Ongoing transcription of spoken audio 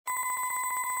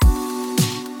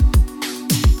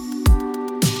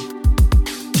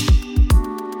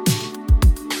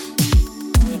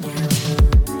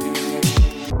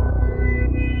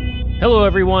Hello,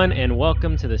 everyone, and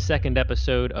welcome to the second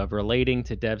episode of Relating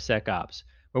to DevSecOps,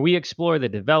 where we explore the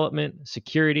development,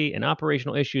 security, and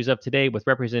operational issues of today with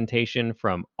representation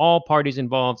from all parties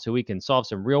involved so we can solve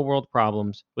some real world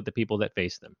problems with the people that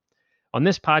face them. On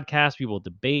this podcast, we will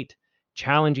debate,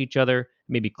 challenge each other,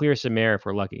 maybe clear some air if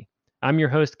we're lucky. I'm your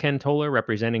host, Ken Toller,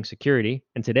 representing security,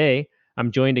 and today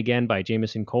I'm joined again by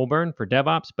Jameson Colburn for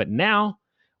DevOps, but now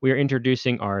we are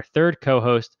introducing our third co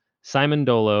host, Simon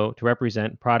Dolo, to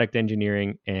represent product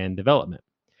engineering and development.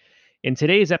 In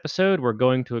today's episode, we're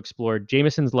going to explore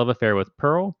Jameson's love affair with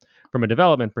Perl from a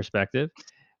development perspective.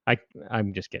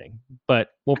 I'm just kidding, but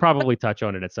we'll probably touch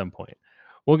on it at some point.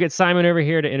 We'll get Simon over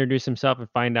here to introduce himself and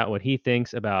find out what he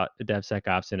thinks about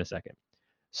DevSecOps in a second.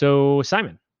 So,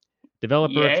 Simon,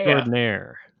 developer Yeah,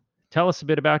 extraordinaire, tell us a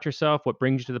bit about yourself, what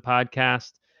brings you to the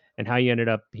podcast, and how you ended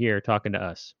up here talking to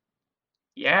us.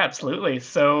 yeah, absolutely.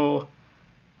 So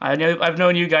I know I've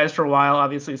known you guys for a while,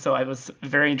 obviously, so I was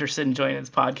very interested in joining this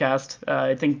podcast.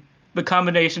 I think the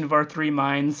combination of our three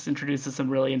minds introduces some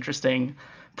really interesting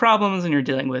problems when you're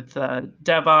dealing with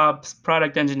DevOps,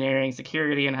 product engineering,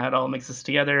 security, and how it all mixes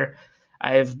together.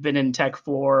 I've been in tech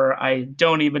for I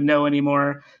don't even know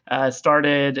anymore.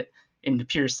 Started in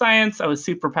computer science. I was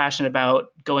super passionate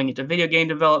about going into video game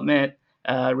development.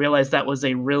 Realized that was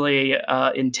a really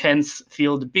intense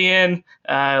field to be in,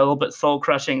 a little bit soul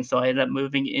crushing. So I ended up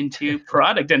moving into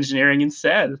product engineering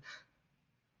instead.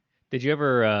 Did you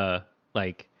ever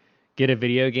get a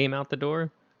video game out the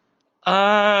door?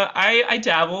 I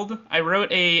dabbled. I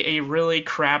wrote a really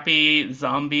crappy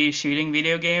zombie shooting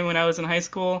video game when I was in high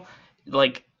school.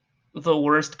 Like the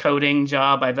worst coding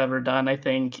job I've ever done. I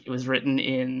think it was written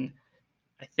in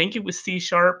I think it was C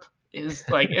sharp. Is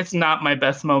like it's not my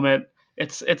best moment.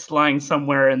 It's lying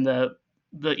somewhere in the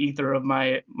ether of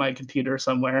my computer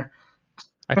somewhere.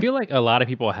 I feel like a lot of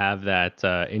people have that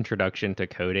introduction to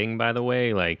coding, by the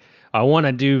way. Like, I want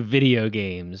to do video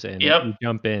games, and Yep. you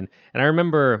jump in. And I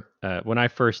remember when I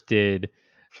first did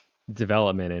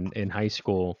development in high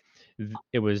school,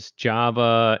 it was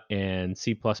Java and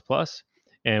C++.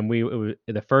 And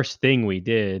the first thing we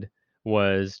did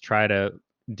was try to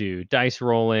do dice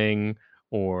rolling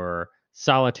or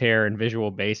solitaire and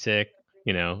Visual Basic.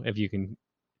 If you can,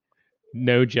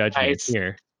 no judgment Nice.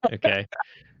 here. Okay.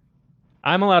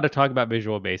 I'm allowed to talk about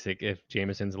Visual Basic if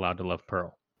Jameson's allowed to love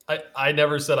Perl. I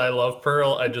never said I love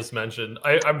Perl. I just mentioned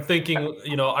I'm thinking,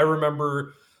 I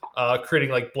remember creating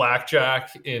like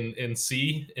blackjack in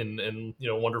C and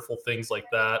wonderful things like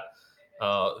that.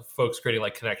 Folks creating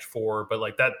like Connect 4, but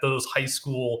like those high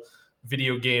school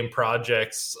video game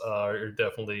projects are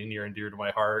definitely near and dear to my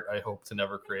heart. I hope to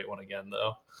never create one again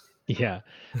though. Yeah.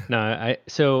 No,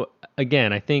 so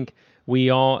again, I think we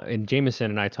all, and Jameson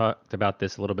and I talked about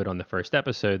this a little bit on the first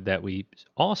episode, that we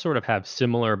all sort of have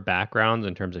similar backgrounds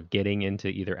in terms of getting into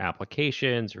either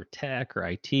applications or tech or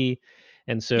IT.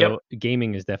 And so Yep.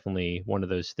 gaming is definitely one of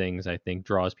those things I think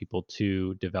draws people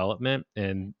to development.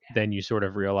 And then you sort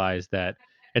of realize that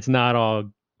it's not all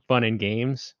fun and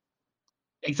games.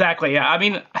 Exactly. Yeah. I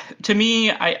mean, to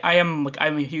me, I am like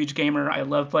I'm a huge gamer. I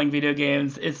love playing video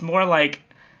games. It's more like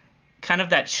kind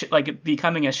of that like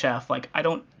becoming a chef. Like I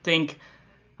don't think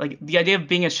like the idea of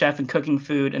being a chef and cooking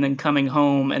food and then coming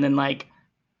home and then like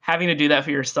having to do that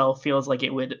for yourself feels like it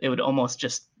would almost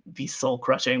just be soul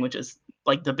crushing, which is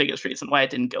like the biggest reason why I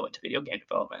didn't go into video game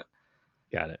development.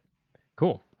 Got it.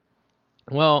 Cool.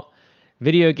 Well,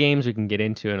 video games we can get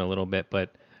into in a little bit,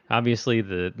 but obviously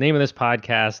the name of this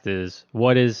podcast is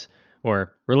what is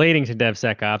or relating to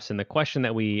DevSecOps, and the question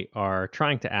that we are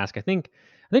trying to ask, I think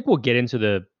we'll get into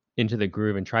the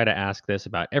groove and try to ask this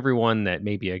about everyone that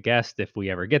may be a guest if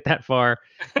we ever get that far,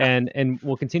 and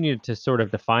we'll continue to sort of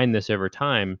define this over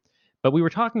time. But we were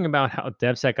talking about how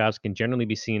DevSecOps can generally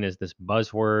be seen as this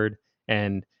buzzword,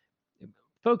 and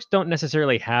folks don't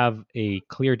necessarily have a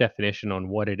clear definition on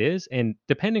what it is. And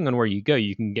depending on where you go,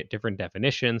 you can get different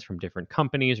definitions from different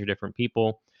companies or different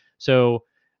people. So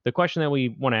the question that we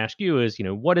want to ask you is,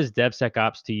 what is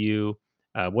DevSecOps to you?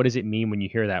 What does it mean when you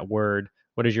hear that word?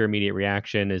 What is your immediate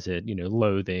reaction? Is it,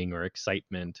 loathing or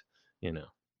excitement? You know,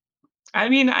 I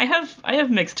mean, I have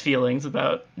mixed feelings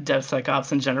about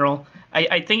DevSecOps in general.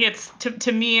 I think it's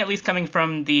to me, at least coming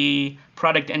from the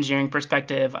product engineering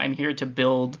perspective, I'm here to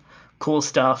build cool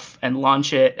stuff and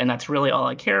launch it, and that's really all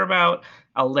I care about.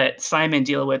 I'll let Simon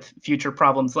deal with future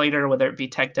problems later, whether it be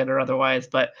tech debt or otherwise.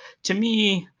 But to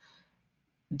me,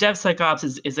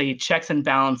 DevSecOps is a checks and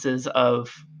balances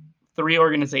of three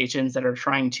organizations that are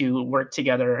trying to work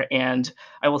together. And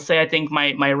I will say, I think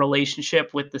my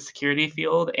relationship with the security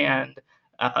field and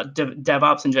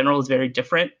DevOps in general is very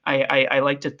different. I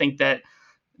like to think that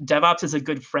DevOps is a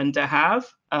good friend to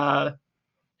have. I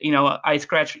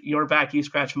scratch your back, you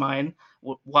scratch mine,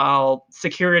 while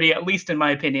security, at least in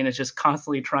my opinion, is just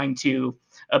constantly trying to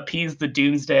appease the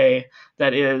doomsday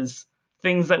that is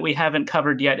things that we haven't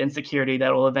covered yet in security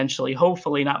that will eventually,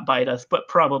 hopefully not bite us, but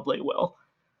probably will.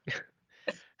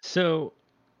 So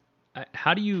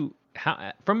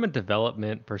from a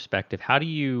development perspective, how do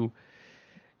you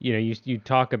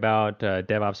talk about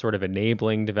DevOps sort of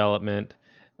enabling development,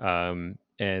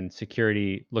 and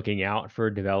security looking out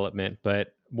for development,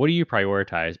 but what do you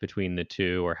prioritize between the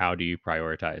two, or how do you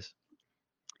prioritize?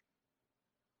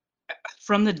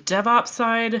 From the DevOps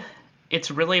side, it's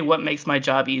really what makes my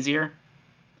job easier.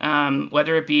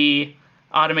 Whether it be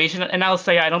automation, and I'll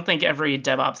say I don't think every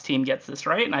DevOps team gets this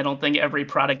right, and I don't think every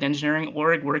product engineering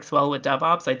org works well with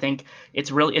DevOps. I think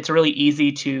it's really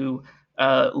easy to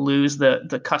lose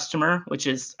the customer, which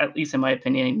is, at least in my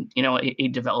opinion, a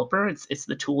developer. It's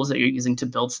the tools that you're using to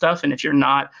build stuff, and if you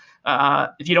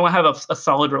don't have a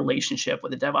solid relationship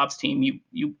with the DevOps team,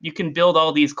 you can build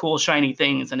all these cool shiny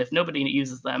things, and if nobody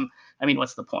uses them, I mean,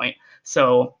 what's the point?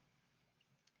 So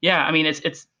yeah, I mean,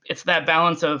 it's that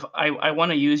balance of I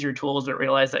want to use your tools, but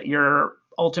realize that you're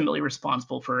ultimately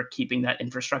responsible for keeping that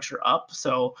infrastructure up.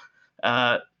 So,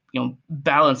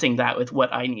 balancing that with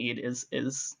what I need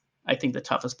is I think the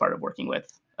toughest part of working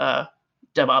with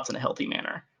DevOps in a healthy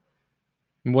manner.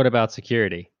 And what about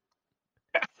security?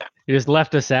 You just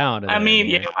left us out. I mean,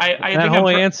 yeah, I that think whole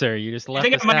answer, you just left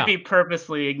us out. I think I might be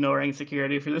purposely ignoring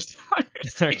security for this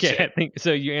conversation. Okay, I think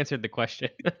so. You answered the question.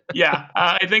 Yeah,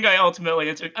 I think I ultimately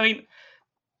answered. I mean,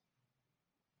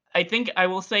 I think I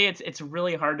will say it's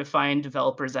really hard to find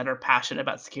developers that are passionate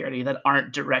about security that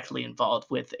aren't directly involved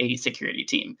with a security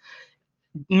team.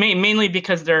 Mainly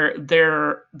because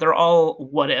they're all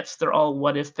what ifs. They're all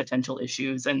what if potential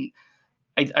issues, and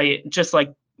I just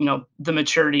like the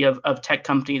maturity of tech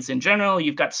companies in general.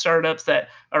 You've got startups that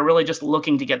are really just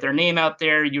looking to get their name out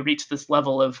there. You reach this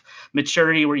level of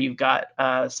maturity where you've got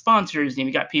sponsors and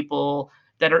you've got people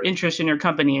that are interested in your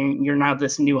company, and you're now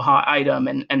this new hot item.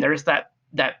 And there's that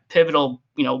pivotal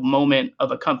moment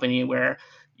of a company where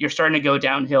you're starting to go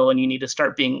downhill and you need to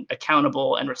start being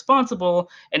accountable and responsible.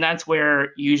 And that's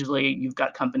where usually you've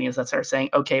got companies that start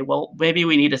saying, okay, well, maybe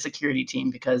we need a security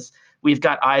team because we've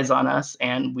got eyes on us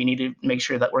and we need to make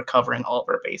sure that we're covering all of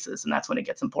our bases. And that's when it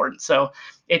gets important. So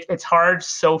it's hard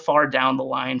so far down the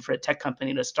line for a tech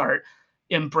company to start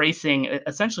embracing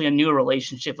essentially a new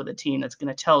relationship with a team that's going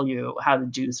to tell you how to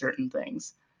do certain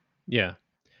things. Yeah.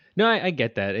 No, I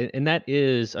get that. And that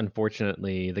is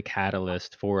unfortunately the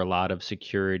catalyst for a lot of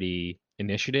security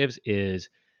initiatives is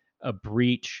a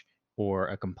breach or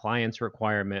a compliance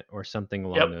requirement or something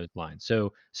along those lines.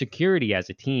 So security as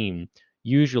a team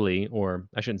usually, or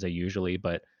I shouldn't say usually,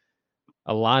 but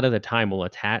a lot of the time will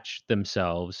attach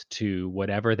themselves to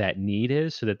whatever that need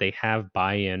is so that they have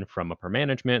buy-in from upper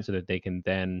management so that they can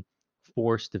then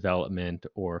force development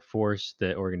or force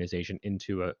the organization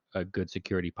into a good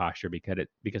security posture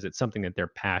because it's something that they're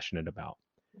passionate about.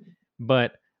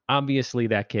 But obviously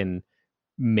that can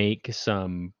make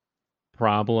some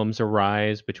problems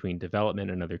arise between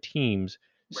development and other teams.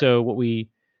 Right. So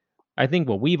I think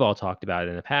what we've all talked about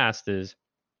in the past is,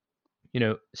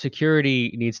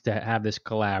 security needs to have this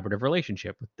collaborative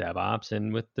relationship with DevOps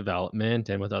and with development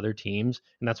and with other teams.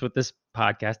 And that's what this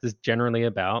podcast is generally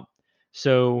about.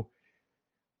 So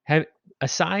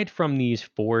aside from these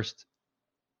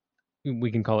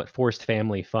we can call it forced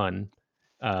family fun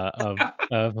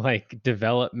of like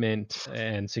development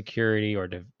and security or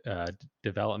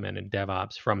development and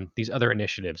DevOps from these other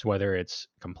initiatives, whether it's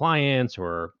compliance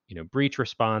or breach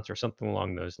response or something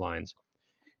along those lines,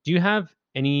 do you have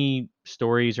any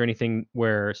stories or anything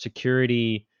where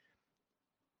security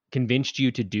convinced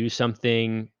you to do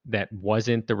something that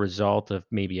wasn't the result of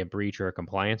maybe a breach or a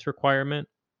compliance requirement?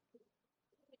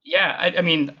 Yeah, I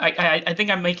mean, I think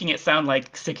I'm making it sound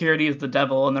like security is the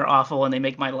devil and they're awful and they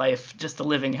make my life just a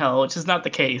living hell, which is not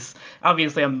the case.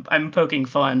 Obviously, I'm poking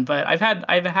fun, but I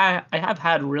have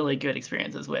had really good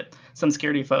experiences with some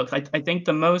security folks. I think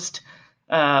the most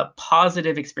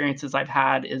positive experiences I've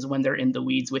had is when they're in the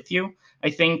weeds with you.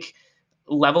 I think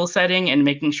level setting and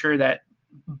making sure that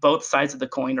both sides of the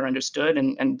coin are understood,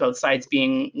 and both sides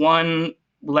being one.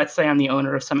 Let's say I'm the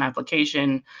owner of some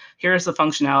application. Here's the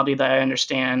functionality that I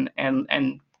understand,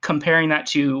 and comparing that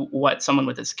to what someone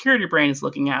with a security brain is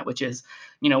looking at, which is,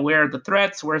 where are the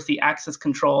threats, where's the access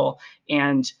control,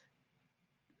 and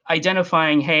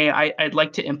identifying, hey, I'd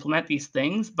like to implement these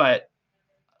things, but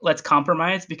let's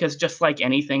compromise, because just like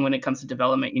anything, when it comes to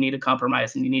development, you need to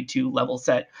compromise and you need to level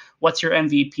set. What's your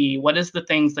MVP? What is the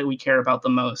things that we care about the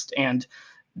most? And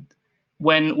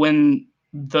when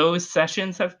those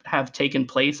sessions have taken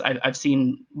place, I've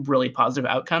seen really positive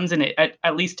outcomes, and it,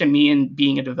 at least to me, and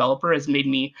being a developer, has made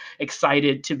me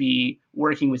excited to be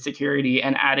working with security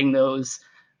and adding those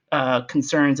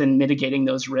concerns and mitigating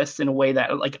those risks in a way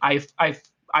that like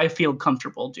I feel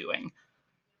comfortable doing.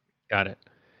 Got it.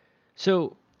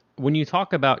 So when you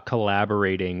talk about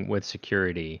collaborating with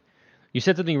security, you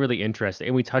said something really interesting,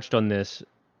 and we touched on this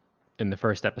in the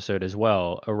first episode as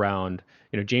well around,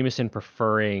 Jameson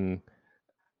preferring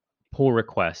pull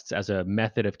requests as a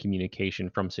method of communication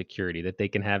from security, that they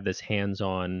can have this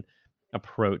hands-on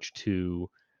approach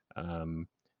um,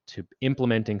 to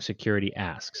implementing security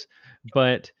asks.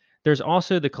 But there's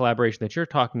also the collaboration that you're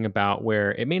talking about,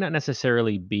 where it may not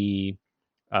necessarily be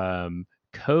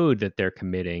code that they're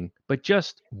committing, but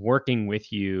just working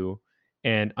with you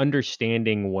and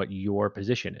understanding what your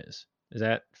position is. Is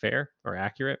that fair or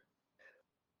accurate?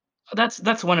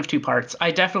 That's one of two parts.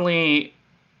 I definitely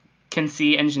can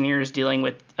see engineers dealing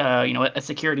with, a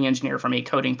security engineer from a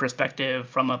coding perspective,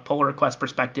 from a pull request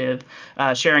perspective,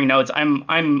 sharing nodes. I'm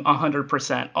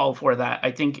 100% all for that.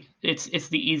 I think it's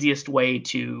the easiest way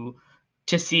to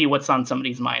see what's on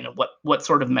somebody's mind and what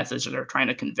sort of message they're trying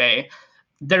to convey.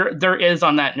 There is,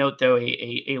 on that note, though,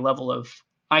 a level of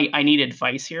I need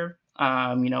advice here.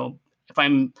 If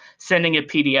I'm sending a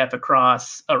PDF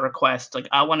across a request, like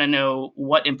I want to know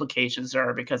what implications there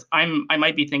are, because I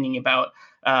might be thinking about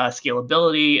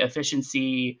scalability,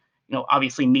 efficiency,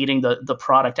 obviously meeting the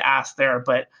product ask there,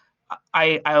 but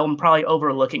I'm probably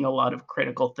overlooking a lot of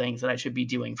critical things that I should be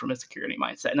doing from a security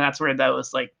mindset, and that's where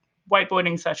those like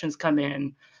whiteboarding sessions come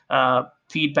in,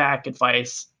 feedback,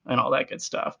 advice, and all that good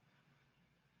stuff.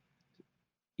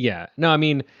 Yeah. No, I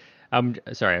mean, I'm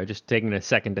sorry, I was just taking a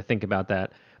second to think about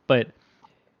that. But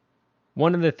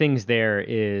one of the things there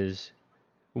is,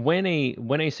 when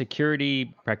a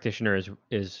security practitioner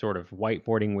is sort of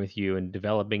whiteboarding with you and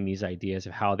developing these ideas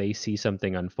of how they see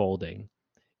something unfolding,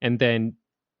 and then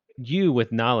you,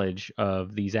 with knowledge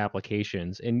of these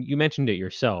applications, and you mentioned it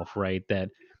yourself, right, that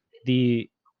the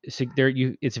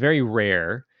it's very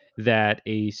rare that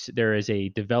there is a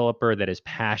developer that is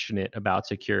passionate about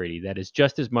security, that is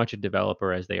just as much a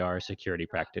developer as they are a security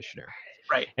practitioner.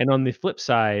 Right. And on the flip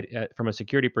side, from a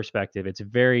security perspective, it's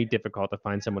very difficult to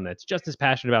find someone that's just as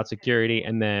passionate about security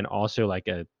and then also like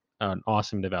an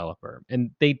awesome developer.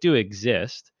 And they do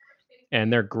exist,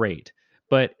 and they're great.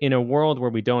 But in a world where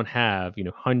we don't have,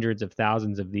 hundreds of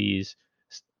thousands of these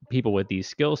people with these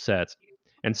skill sets,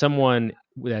 and someone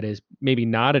that is maybe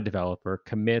not a developer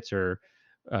commits or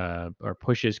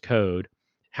pushes code,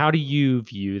 how do you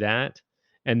view that?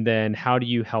 And then how do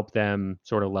you help them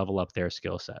sort of level up their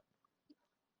skill set?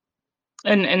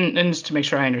 And just to make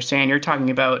sure I understand, you're talking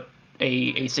about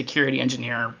a security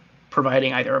engineer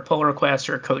providing either a pull request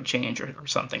or a code change, or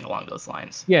something along those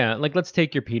lines. Yeah, like let's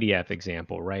take your PDF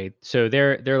example, right? So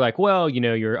they're like, well,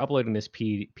 you're uploading this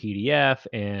PDF,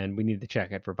 and we need to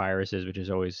check it for viruses, which is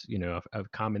always, a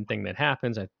common thing that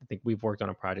happens. I think we've worked on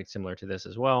a project similar to this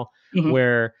as well, Mhm.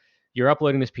 where you're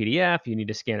uploading this PDF, you need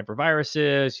to scan it for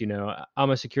viruses. I'm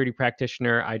a security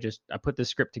practitioner. I put this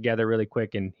script together really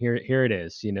quick, and here it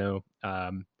is.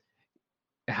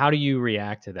 How do you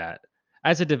react to that?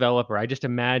 As a developer, I just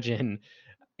imagine,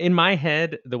 in my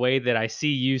head, the way that I see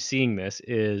you seeing this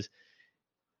is,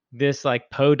 this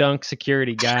like podunk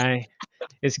security guy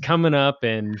is coming up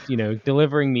and,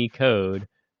 delivering me code.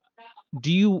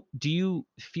 Do you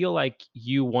feel like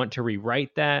you want to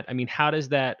rewrite that? I mean, how does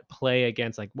that play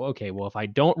against, like, well, okay, well, if I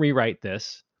don't rewrite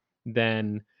this,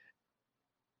 then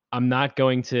I'm not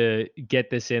going to get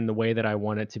this in the way that I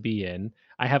want it to be in.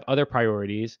 I have other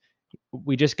priorities.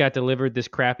 We just got delivered this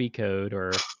crappy code,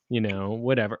 or,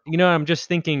 whatever. I'm just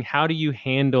thinking, how do you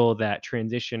handle that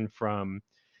transition from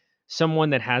someone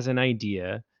that has an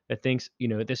idea, that thinks,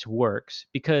 this works?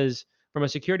 Because from a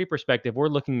security perspective, we're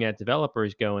looking at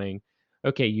developers going,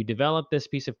 okay, you developed this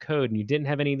piece of code and you didn't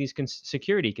have any of these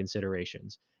security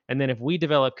considerations. And then if we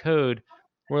develop code,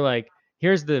 we're like,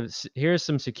 here's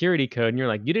some security code, and you're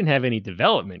like, you didn't have any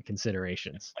development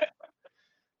considerations.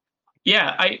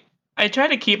 Yeah, I try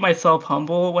to keep myself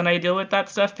humble when I deal with that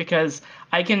stuff, because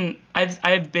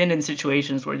I've been in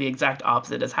situations where the exact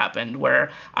opposite has happened, where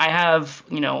I have,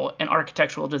 an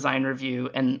architectural design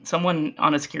review, and someone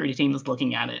on a security team is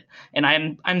looking at it, and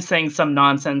I'm saying some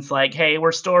nonsense like, "Hey,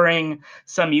 we're storing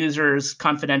some users'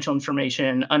 confidential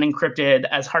information unencrypted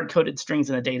as hard-coded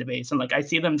strings in a database." And like I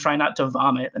see them try not to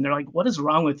vomit, and they're like, "What is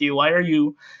wrong with you? Why are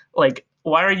you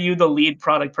the lead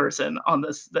product person on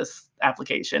this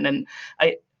application?" And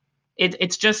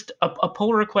it's just a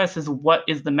pull request is what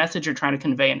is the message you're trying to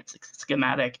convey, and it's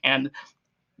schematic. And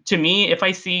to me, if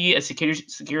I see a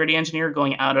security engineer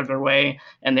going out of their way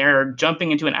and they're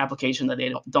jumping into an application that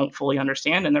they don't fully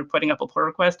understand and they're putting up a pull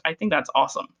request, I think that's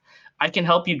awesome. I can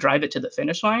help you drive it to the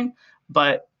finish line,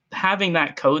 but having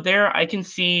that code there, I can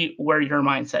see where your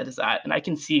mindset is at, and I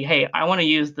can see, hey, I want to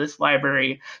use this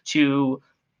library to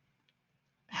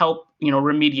help,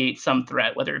 remediate some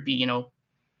threat, whether it be,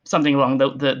 something along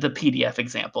the PDF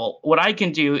example. What I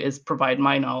can do is provide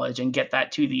my knowledge and get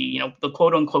that to the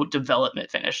quote unquote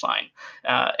development finish line.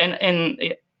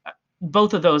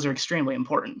 Both of those are extremely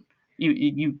important.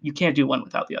 You can't do one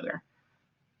without the other.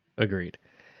 Agreed.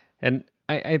 And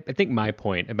I think my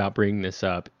point about bringing this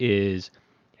up is,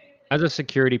 as a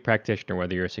security practitioner,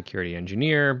 whether you're a security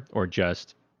engineer or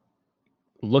just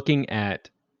looking at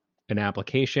an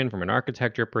application from an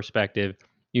architecture perspective,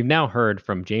 you've now heard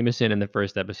from Jameson in the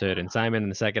first episode and Simon in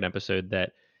the second episode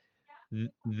that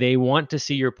they want to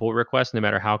see your pull requests no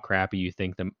matter how crappy you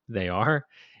think they are.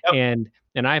 Yep.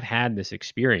 And I've had this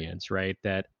experience, right,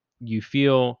 that you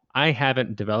feel, I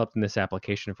haven't developed in this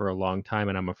application for a long time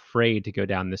and I'm afraid to go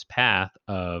down this path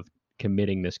of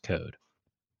committing this code,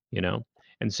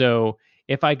 And so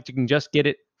if I can just get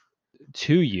it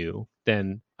to you,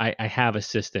 then I have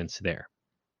assistance there.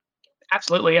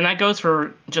 Absolutely. And that goes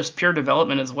for just pure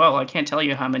development as well. I can't tell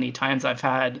you how many times I've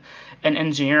had an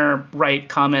engineer write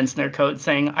comments in their code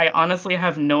saying, I honestly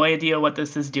have no idea what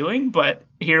this is doing, but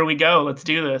here we go. Let's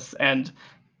do this. And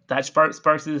that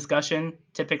sparks a discussion.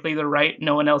 Typically they're right.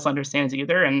 No one else understands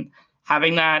either. And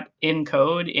having that in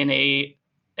code in a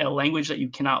language that you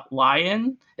cannot lie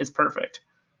in is perfect.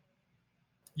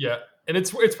 Yeah. And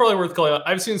it's probably worth calling out.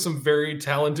 I've seen some very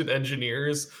talented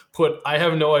engineers put, I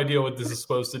have no idea what this is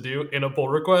supposed to do in a pull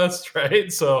request,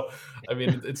 right? So, I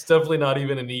mean, it's definitely not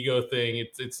even an ego thing.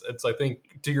 It's I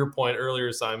think, to your point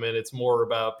earlier, Simon, it's more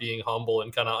about being humble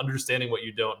and kind of understanding what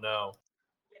you don't know.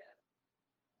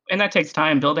 And that takes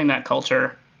time, building that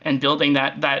culture and building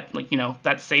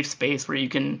that safe space where you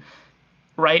can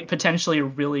write potentially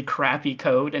really crappy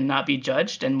code and not be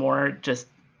judged, and more just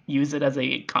use it as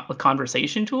a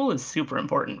conversation tool is super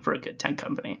important for a good tech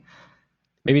company.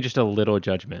 Maybe just a little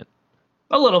judgment.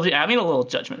 A little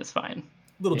judgment is fine.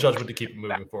 A little judgment to keep it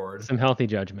moving forward. Some healthy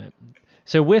judgment.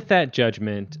 So with that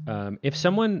judgment, if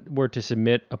someone were to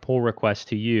submit a pull request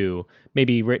to you,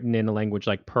 maybe written in a language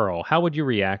like Perl, how would you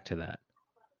react to that?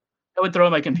 I would throw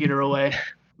my computer away.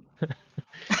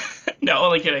 No,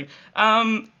 only kidding.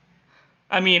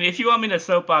 I mean, if you want me to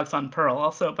soapbox on Perl,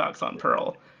 I'll soapbox on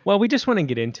Perl. Well, we just want to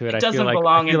get into it. It doesn't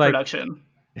belong in production.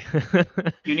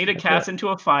 You need to cast into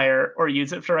a fire or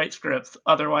use it to write scripts.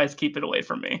 Otherwise, keep it away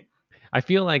from me. I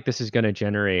feel like this is going to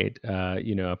generate,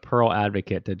 a Perl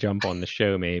advocate to jump on the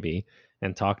show maybe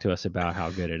and talk to us about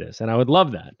how good it is. And I would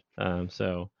love that.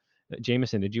 So,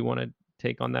 Jameson, did you want to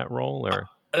take on that role? Or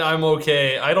I'm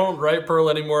okay. I don't write Perl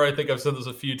anymore. I think I've said this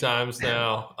a few times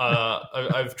now.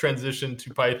 I've transitioned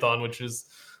to Python, which is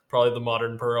probably the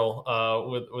modern Perl,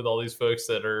 with all these folks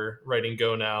that are writing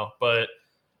Go now. But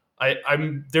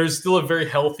there's still a very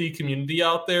healthy community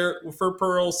out there for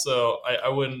Perl, so I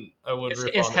wouldn't.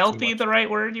 Is healthy the right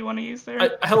word you want to use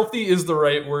there? Healthy is the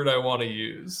right word I want to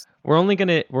use. We're only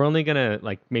gonna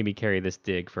like maybe carry this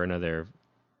dig for another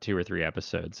 2 or 3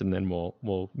 episodes, and then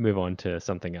we'll move on to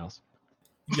something else.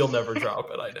 You'll never drop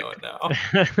it. I know it now.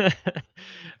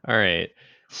 All right.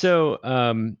 So,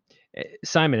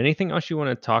 Simon, anything else you want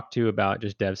to talk to about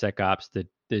just DevSecOps,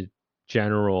 the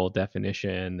general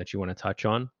definition that you want to touch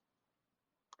on?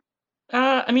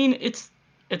 I mean, it's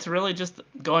really just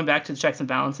going back to the checks and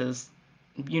balances.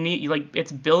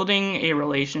 It's building a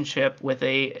relationship with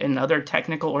another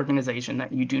technical organization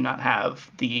that you do not have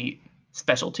the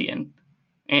specialty in,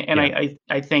 and yeah.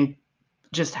 I think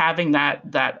just having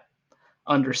that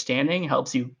understanding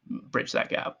helps you bridge that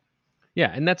gap.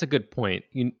 Yeah, and that's a good point.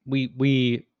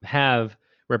 We have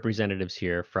representatives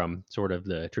here from sort of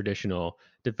the traditional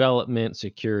development,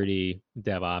 security,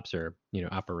 DevOps, or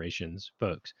operations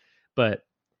folks, but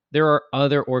there are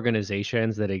other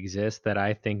organizations that exist that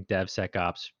I think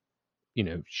DevSecOps,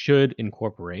 should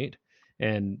incorporate.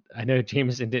 And I know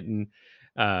Jameson didn't,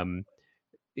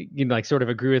 sort of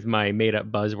agree with my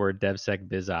made-up buzzword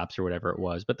DevSecBizOps or whatever it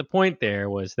was, but the point there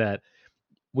was that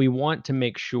we want to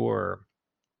make sure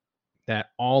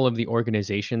that all of the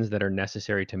organizations that are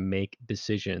necessary to make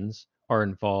decisions are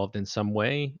involved in some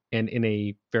way and in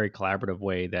a very collaborative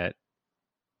way that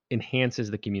enhances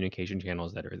the communication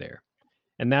channels that are there.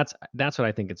 And that's what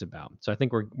I think it's about. So I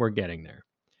think we're getting there.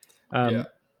 Yeah.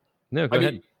 No, go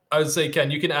ahead. I would say,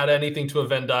 Ken, you can add anything to a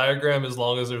Venn diagram as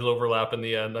long as there's overlap in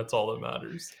the end. That's all that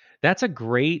matters. That's a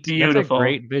great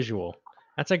visual.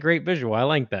 I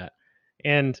like that.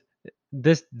 And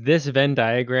this Venn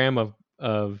diagram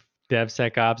of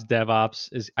DevSecOps, DevOps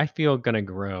is, I feel, going to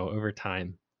grow over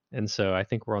time. And so I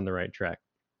think we're on the right track.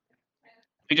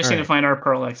 We just All need to right. find our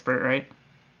Perl expert, right?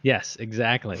 Yes,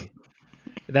 exactly.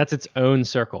 That's its own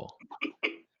circle.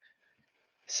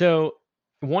 So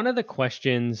one of the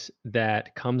questions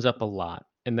that comes up a lot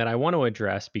and that I want to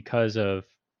address because of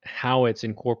how it's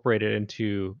incorporated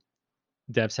into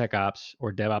DevSecOps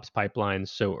or DevOps pipelines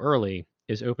so early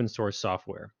is open source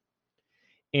software.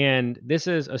 And this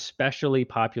is especially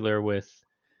popular with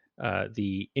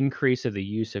the increase of the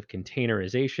use of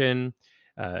containerization,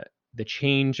 the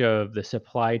change of the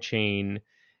supply chain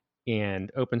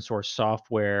and open source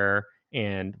software,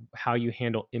 and how you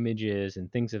handle images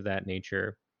and things of that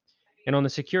nature. And on the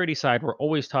security side, we're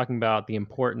always talking about the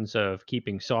importance of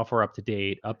keeping software up to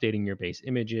date, updating your base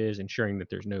images, ensuring that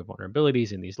there's no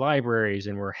vulnerabilities in these libraries.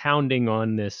 And we're hounding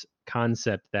on this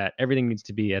concept that everything needs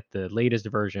to be at the latest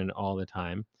version all the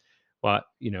time. Well,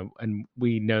 and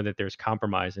we know that there's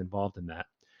compromise involved in that.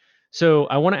 So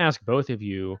I want to ask both of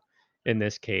you in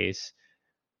this case,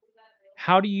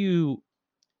 how do you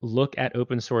look at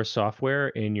open source software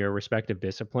in your respective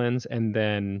disciplines? And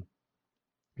then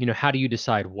how do you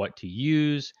decide what to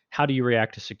use? How do you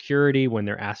react to security when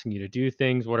they're asking you to do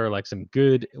things? What are like some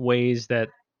good ways that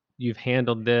you've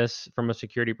handled this from a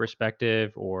security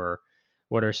perspective? Or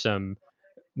what are some,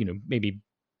 maybe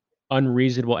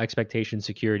unreasonable expectations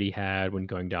security had when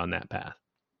going down that path?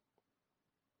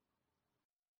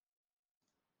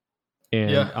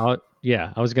 And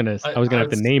Yeah. I was gonna have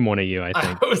to name one of you, I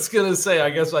think. I was gonna say,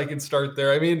 I guess I can start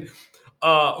there. I mean,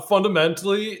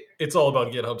 fundamentally, it's all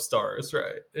about GitHub stars,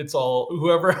 right? It's all,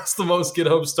 whoever has the most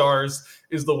GitHub stars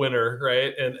is the winner,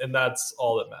 right? And that's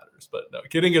all that matters. But no,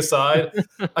 kidding aside,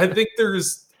 I think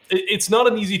it's not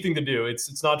an easy thing to do.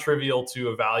 It's not trivial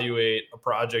to evaluate a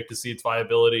project to see its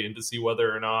viability and to see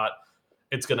whether or not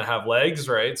it's going to have legs,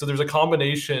 right? So there's a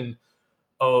combination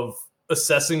of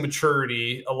assessing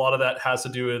maturity. A lot of that has to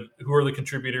do with who are the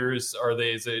contributors.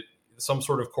 Is it some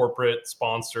sort of corporate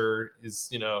sponsor?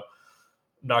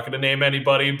 Not going to name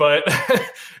anybody, but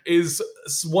is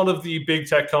one of the big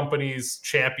tech companies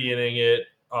championing it?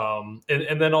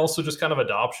 And then also just kind of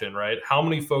adoption, right? How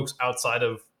many folks outside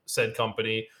of said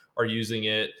company are using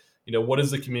it? What is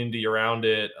the community around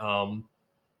it?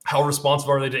 How responsive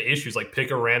are they to issues? Like, pick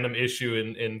a random issue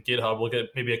in GitHub, look at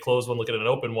maybe a closed one, look at an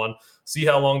open one, see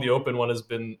how long the open one has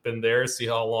been there, see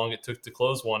how long it took to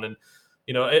close one. And,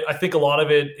 I think a lot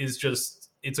of it is just,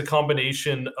 it's a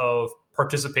combination of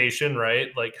participation, right?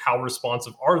 Like, how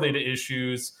responsive are they to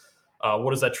issues?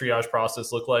 What does that triage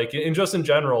process look like? And just in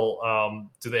general,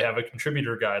 do they have a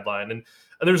contributor guideline? And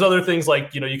there's other things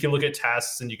like, you can look at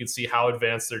tests and you can see how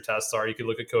advanced their tests are. You can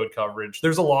look at code coverage.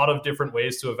 There's a lot of different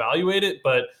ways to evaluate it,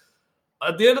 but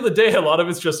at the end of the day, a lot of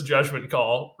it's just a judgment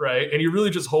call, right? And you really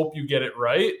just hope you get it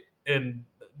right. And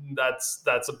that's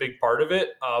a big part of it.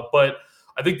 But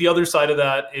I think the other side of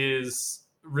that is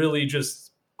really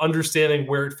just understanding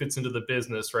where it fits into the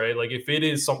business, right? Like, if it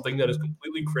is something that is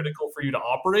completely critical for you to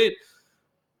operate,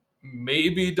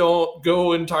 maybe don't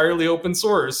go entirely open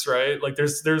source, right? Like,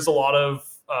 there's a lot of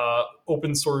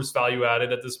open source value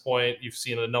added at this point. You've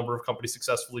seen a number of companies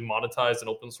successfully monetize an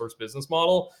open source business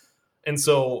model. And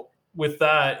so with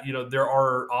that, there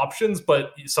are options,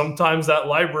 but sometimes that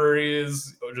library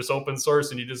is just open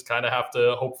source and you just kind of have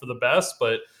to hope for the best.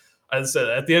 But as I said,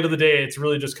 at the end of the day, it's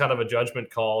really just kind of a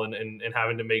judgment call and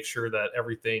having to make sure that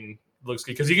everything looks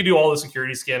good. Because you can do all the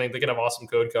security scanning, they can have awesome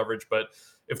code coverage, but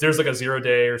if there's like a 0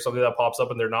 day or something that pops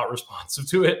up and they're not responsive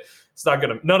to it,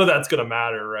 none of that's gonna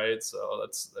matter, right? So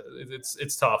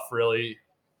it's tough, really.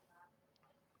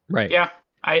 Right. Yeah,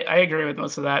 I agree with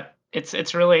most of that.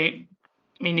 It's really,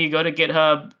 I mean, you go to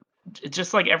GitHub, it's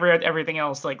just like everything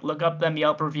else. Like, look up them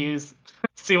Yelp reviews,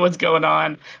 see what's going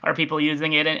on. Are people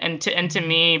using it? And to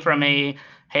me, from a,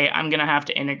 hey, I'm gonna have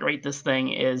to integrate this thing,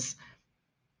 is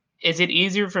it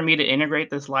easier for me to integrate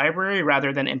this library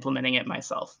rather than implementing it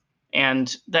myself?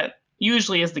 And that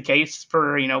usually is the case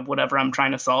for whatever I'm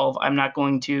trying to solve. I'm not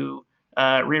going to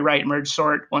rewrite merge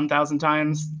sort 1,000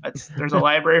 times. There's a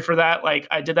library for that. Like,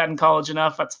 I did that in college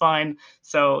enough. That's fine.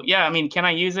 So yeah, I mean, can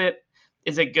I use it?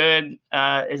 Is it good?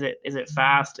 Is it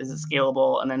fast? Is it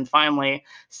scalable? And then finally,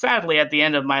 sadly, at the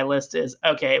end of my list is,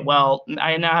 okay, well,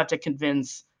 I now have to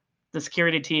convince the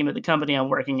security team at the company I'm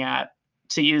working at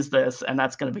to use this, and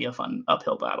that's going to be a fun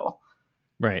uphill battle.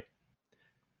 Right.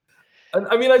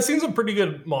 I mean, I've seen some pretty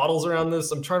good models around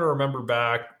this. I'm trying to remember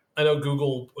back. I know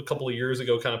Google a couple of years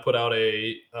ago kind of put out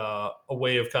a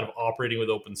way of kind of operating with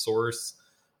open source,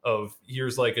 of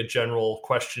here's like a general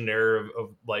questionnaire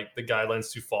of like the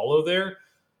guidelines to follow there.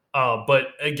 But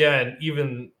again,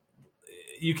 even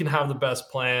you can have the best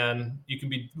plan, you can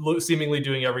be seemingly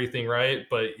doing everything right,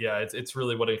 but yeah, it's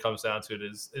really what it comes down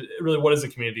to. Really what is the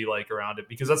community like around it?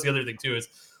 Because that's the other thing too, is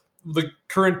the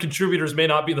current contributors may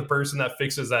not be the person that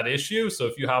fixes that issue. So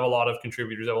if you have a lot of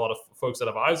contributors, have a lot of folks that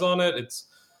have eyes on it, it's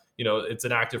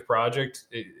an active project.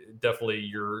 Definitely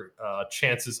your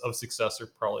chances of success are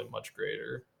probably much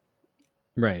greater.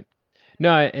 Right.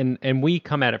 No, and we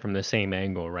come at it from the same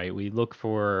angle, right? We look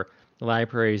for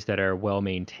libraries that are well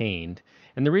maintained.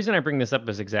 And the reason I bring this up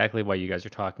is exactly why you guys are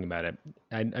talking about it.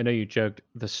 I know you joked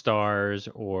the stars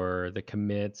or the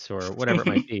commits or whatever it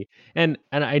might be. And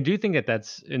I do think that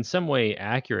that's in some way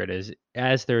accurate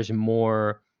as there's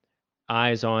more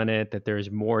eyes on it, that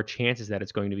there's more chances that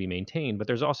it's going to be maintained, but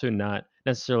there's also not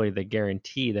necessarily the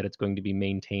guarantee that it's going to be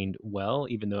maintained well,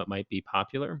 even though it might be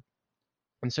popular.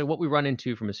 And so what we run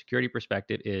into from a security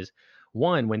perspective is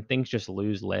one, when things just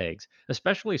lose legs,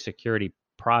 especially security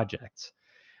projects.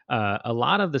 A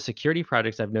lot of the security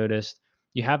projects I've noticed,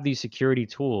 you have these security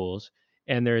tools,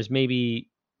 and there's maybe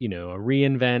a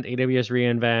reInvent, AWS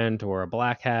reInvent, or a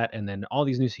Black Hat, and then all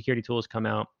these new security tools come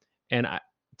out. And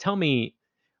tell me,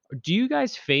 do you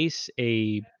guys face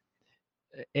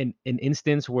an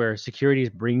instance where security is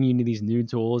bringing you these new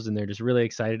tools and they're just really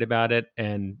excited about it,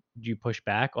 and do you push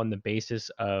back on the basis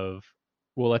of,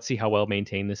 well, let's see how well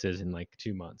maintained this is in like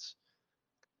 2 months?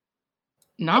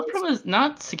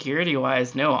 Not security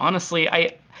wise, no. Honestly,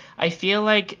 I feel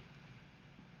like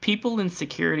people in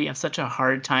security have such a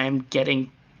hard time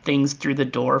getting things through the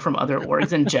door from other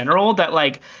orgs in general that,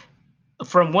 like,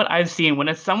 from what I've seen,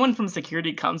 when someone from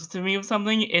security comes to me with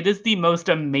something, it is the most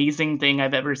amazing thing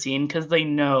I've ever seen, because they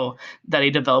know that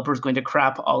a developer is going to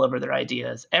crap all over their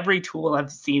ideas. Every tool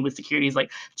I've seen with security is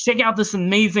like, check out this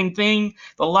amazing thing.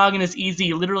 The login is easy.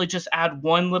 You literally just add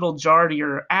one little jar to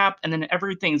your app and then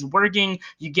everything's working.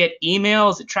 You get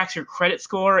emails. It tracks your credit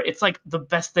score. It's like the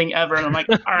best thing ever. And I'm like,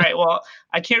 all right, well,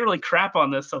 I can't really crap on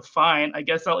this, so fine. I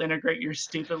guess I'll integrate your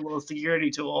stupid little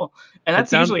security tool. And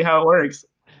that's usually how it works.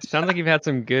 Sounds like you've had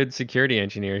some good security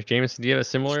engineers. Jameson, do you have a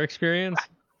similar experience?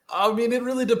 I mean, it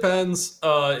really depends.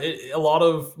 A lot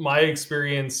of my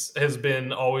experience has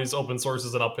been always open source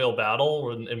as an uphill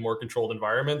battle in more controlled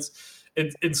environments.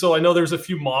 And so I know there's a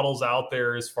few models out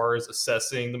there as far as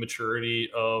assessing the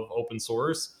maturity of open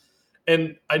source.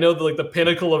 And I know that, like, the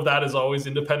pinnacle of that is always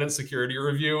independent security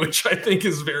review, which I think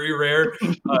is very rare.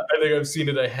 I think I've seen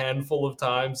it a handful of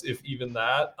times, if even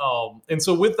that. And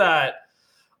so with that,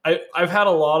 I've had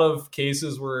a lot of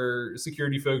cases where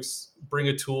security folks bring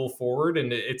a tool forward,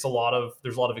 and there's a lot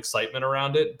of excitement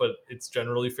around it, but it's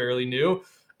generally fairly new.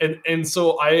 And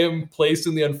so I am placed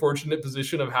in the unfortunate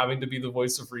position of having to be the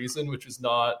voice of reason, which is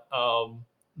not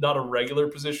a regular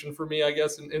position for me, I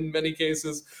guess, in many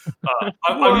cases.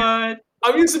 I'm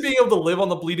used to being able to live on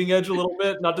the bleeding edge a little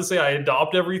bit. Not to say I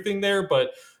adopt everything there, but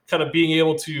kind of being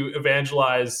able to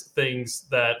evangelize things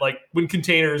that, like, when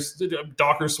containers,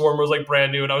 Docker Swarm was like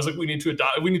brand new, and I was like, we need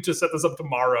to set this up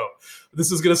tomorrow.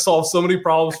 This is going to solve so many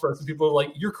problems for us. And people are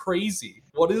like, you're crazy.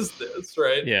 What is this?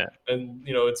 Right. Yeah. And,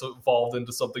 it's evolved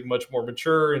into something much more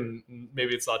mature, and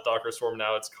maybe it's not Docker Swarm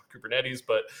now, it's Kubernetes,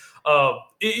 but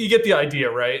you get the idea.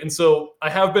 Right. And so I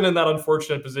have been in that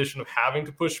unfortunate position of having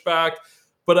to push back,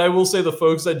 but I will say the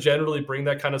folks that generally bring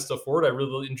that kind of stuff forward, I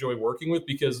really enjoy working with,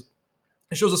 because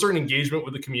it shows a certain engagement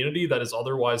with the community that is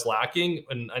otherwise lacking.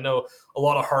 And I know a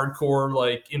lot of hardcore,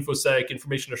 like, InfoSec,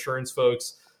 information assurance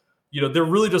folks, they're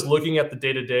really just looking at the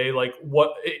day-to-day, like,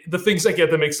 the things that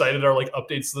get them excited are like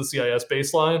updates to the CIS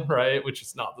baseline, right? Which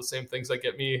is not the same things that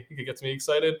gets me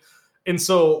excited. And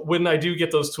so when I do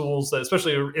get those tools, that,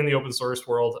 especially in the open source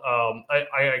world,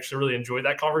 I actually really enjoy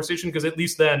that conversation, because at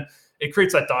least then it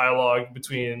creates that dialogue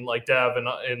between, like, dev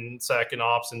and sec and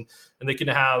ops, and they can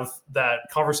have that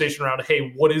conversation around,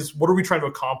 hey, what are we trying to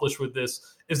accomplish with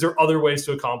this? Is there other ways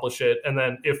to accomplish it? And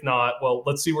then if not, well,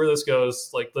 let's see where this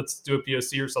goes. Like, let's do a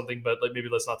POC or something, but like, maybe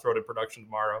let's not throw it in production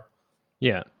tomorrow.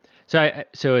 Yeah.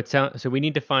 So we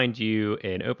need to find you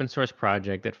an open source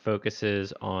project that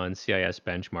focuses on CIS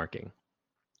benchmarking.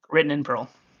 Written in Perl.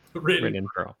 Written in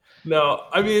Perl. No,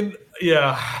 I mean,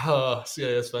 yeah,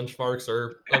 CIS benchmarks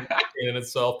are in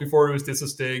itself. Before it was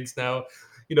disastigs. Now,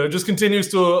 it just continues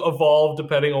to evolve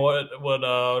depending on what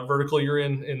vertical you're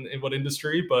in what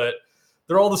industry, but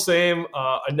they're all the same.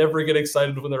 I never get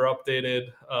excited when they're updated,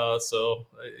 so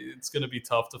it's going to be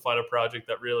tough to find a project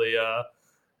that really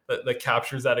that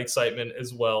captures that excitement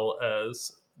as well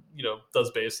as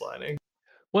does baselining.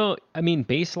 Well, I mean,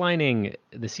 baselining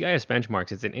the CIS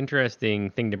benchmarks is an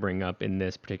interesting thing to bring up in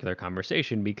this particular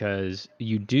conversation, because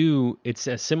it's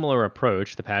a similar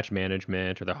approach, the patch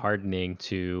management or the hardening,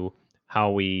 to how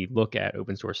we look at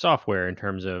open source software in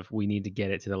terms of we need to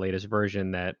get it to the latest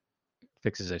version that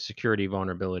fixes a security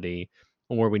vulnerability,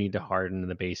 or we need to harden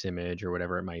the base image or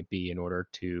whatever it might be in order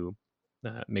to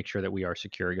make sure that we are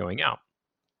secure going out.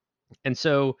 And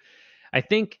so I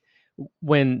think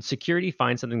when security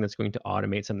finds something that's going to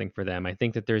automate something for them, I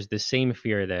think that there's the same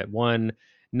fear that one,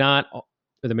 not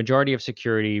the majority of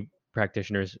security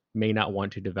practitioners may not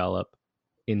want to develop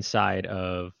inside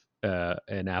of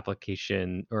an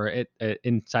application or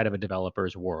inside of a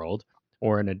developer's world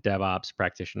or in a DevOps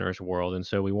practitioner's world. And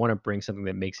so we want to bring something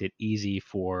that makes it easy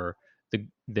for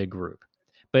the group.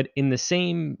 But in the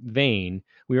same vein,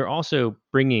 we are also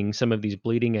bringing some of these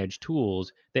bleeding edge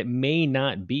tools that may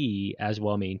not be as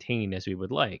well maintained as we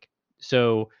would like.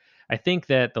 So I think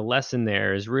that the lesson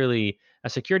there is really,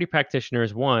 as security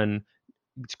practitioners, one,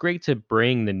 it's great to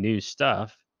bring the new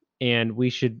stuff, and we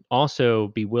should also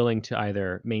be willing to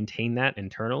either maintain that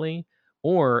internally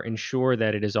or ensure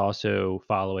that it is also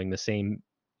following the same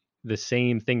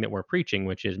thing that we're preaching,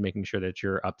 which is making sure that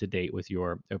you're up to date with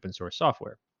your open source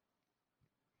software.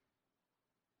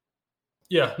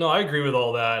 Yeah, no, I agree with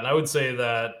all that. And I would say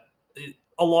that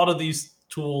a lot of these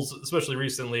tools, especially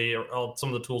recently, or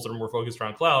some of the tools that are more focused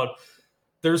around cloud,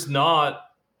 there's not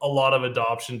a lot of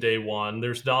adoption day one.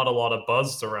 There's not a lot of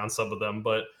buzz around some of them,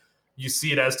 but you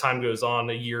see it as time goes on,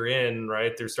 a year in,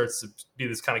 right? There starts to be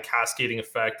this kind of cascading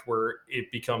effect where it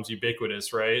becomes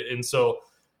ubiquitous, right? And so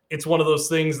it's one of those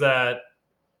things that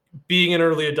being an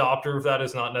early adopter of that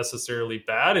is not necessarily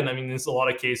bad. And I mean, in a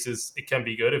lot of cases, it can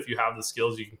be good if you have the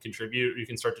skills, you can contribute, you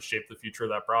can start to shape the future of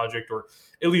that project, or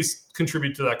at least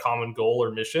contribute to that common goal or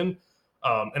mission.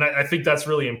 And I think that's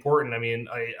really important. I mean,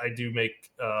 I do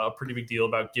make a pretty big deal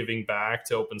about giving back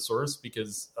to open source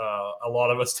because a lot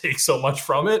of us take so much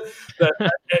from it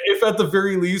that if at the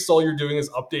very least all you're doing is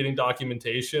updating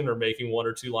documentation or making 1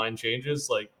 or 2 line changes,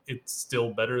 like it's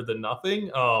still better than nothing.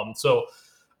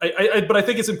 But I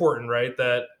think it's important, right,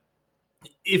 that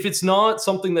if it's not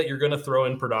something that you're going to throw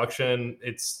in production,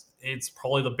 it's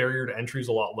probably the barrier to entry is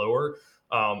a lot lower.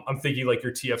 I'm thinking like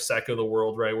your TFSec of the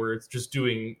world, right, where it's just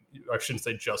doing, I shouldn't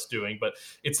say just doing, but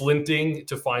it's linting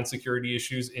to find security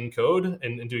issues in code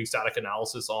and doing static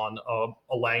analysis on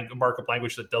a markup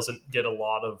language that doesn't get a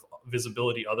lot of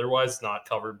visibility otherwise, not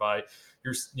covered by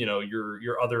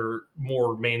your other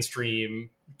more mainstream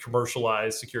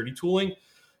commercialized security tooling.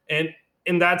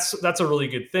 And that's a really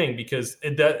good thing because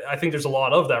I think there's a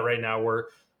lot of that right now where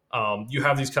you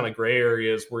have these kind of gray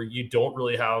areas where you don't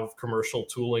really have commercial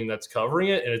tooling that's covering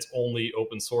it and it's only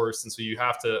open source. And so you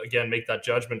have to, again, make that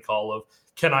judgment call of,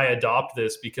 can I adopt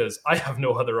this because I have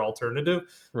no other alternative?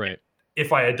 Right.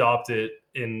 If I adopt it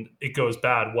and it goes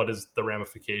bad, what is the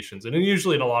ramifications? And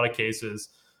usually in a lot of cases,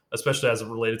 especially as it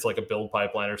related to like a build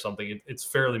pipeline or something, it's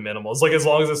fairly minimal. It's like, as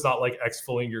long as it's not like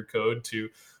exfilling your code to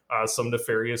some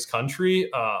nefarious country,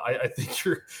 I think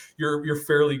you're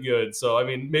fairly good. So I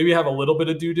mean, maybe have a little bit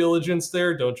of due diligence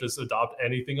there. Don't just adopt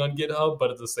anything on GitHub,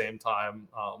 but at the same time,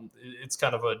 it's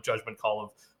kind of a judgment call of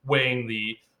weighing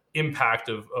the impact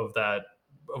of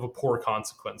a poor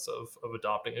consequence of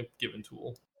adopting a given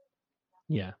tool.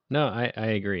 Yeah, no, I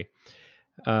agree.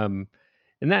 And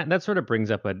that sort of brings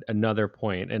up another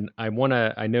point, and I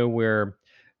know we're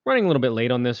running a little bit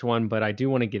late on this one, but I do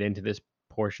want to get into this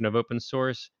portion of open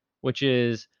source, which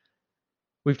is,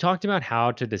 we've talked about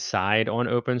how to decide on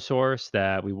open source,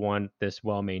 that we want this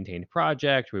well-maintained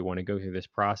project. We want to go through this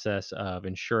process of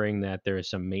ensuring that there is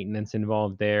some maintenance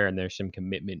involved there and there's some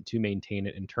commitment to maintain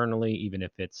it internally, even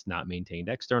if it's not maintained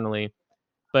externally.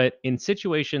 But in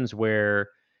situations where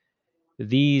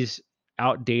these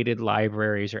outdated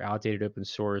libraries or outdated open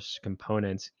source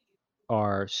components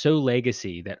are so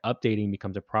legacy that updating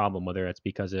becomes a problem, whether it's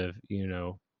because of,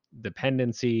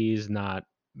 dependencies not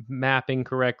mapping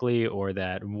correctly, or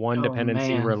that one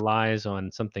dependency relies on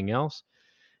something else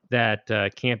that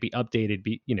can't be updated.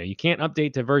 You can't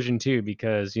update to version 2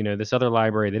 because, this other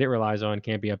library that it relies on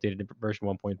can't be updated to version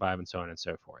 1.5 and so on and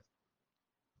so forth.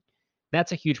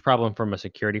 That's a huge problem from a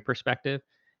security perspective.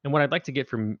 And what I'd like to get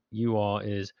from you all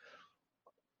is,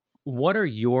 what are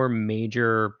your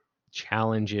major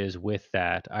challenges with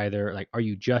that? Either like, are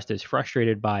you just as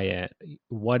frustrated by it?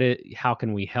 How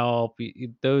can we help?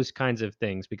 Those kinds of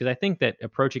things. Because I think that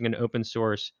approaching an open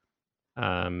source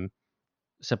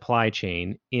supply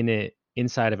chain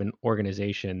inside of an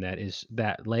organization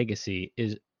that legacy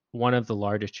is one of the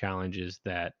largest challenges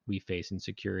that we face in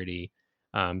security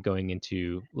going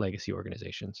into legacy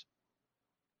organizations.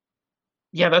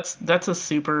 Yeah, that's a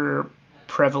super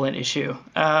prevalent issue.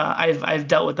 I've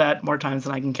dealt with that more times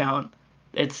than I can count.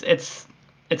 It's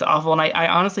It's awful, and I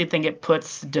honestly think it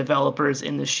puts developers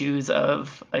in the shoes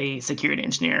of a security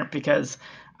engineer because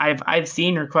I've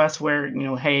seen requests where,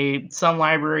 hey, some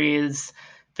library is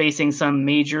facing some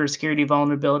major security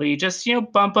vulnerability, just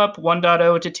bump up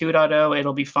 1.0 to 2.0,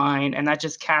 it'll be fine, and that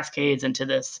just cascades into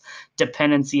this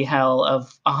dependency hell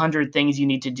of 100 things you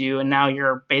need to do, and now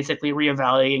you're basically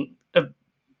reevaluating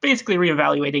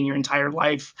your entire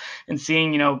life and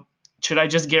seeing, should I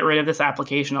just get rid of this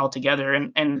application altogether?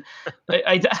 And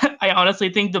I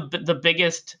honestly think the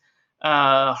biggest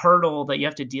hurdle that you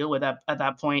have to deal with at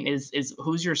that point is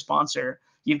who's your sponsor.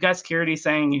 You've got security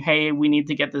saying, "Hey, we need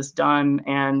to get this done,"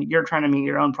 and you're trying to meet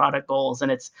your own product goals,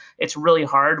 and it's really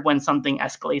hard when something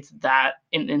escalates that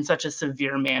in such a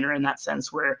severe manner in that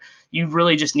sense where you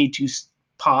really just need to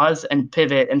pause and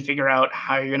pivot and figure out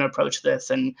how you're going to approach this.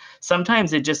 And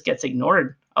sometimes it just gets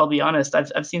ignored. I'll be honest.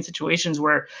 I've seen situations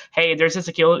where, hey, there's a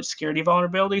security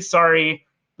vulnerability. Sorry,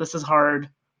 this is hard.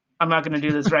 I'm not going to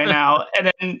do this right now.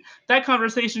 And then that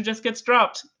conversation just gets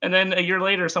dropped. And then a year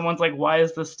later, someone's like, why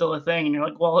is this still a thing? And you're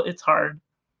like, well, it's hard.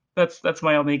 That's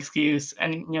my only excuse.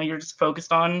 And you're just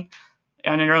focused on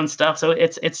your own stuff. So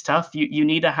it's tough. You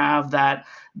need to have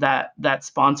that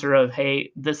sponsor of,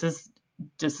 hey, this is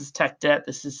tech debt,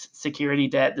 this is security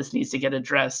debt, this needs to get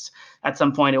addressed. At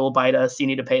some point it will bite us. You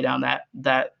need to pay down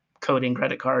that coding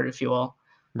credit card, if you will.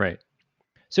 Right.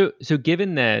 So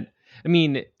given that, I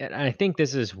mean, and I think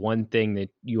this is one thing that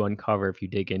you uncover if you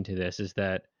dig into this, is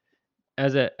that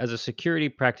as a security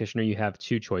practitioner, you have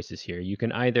two choices here. You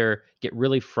can either get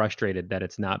really frustrated that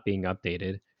it's not being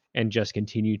updated and just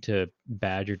continue to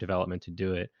badge your development to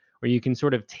do it, or you can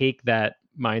sort of take that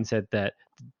mindset that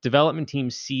development team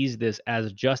sees this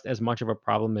as just as much of a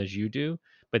problem as you do,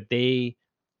 but they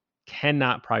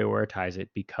cannot prioritize it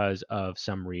because of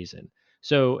some reason.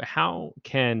 So how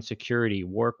can security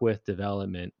work with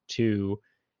development to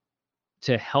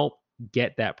help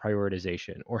get that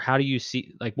prioritization? Or how do you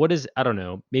see, like, what is, I don't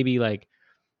know, maybe like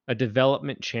a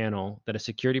development channel that a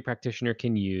security practitioner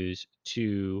can use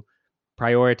to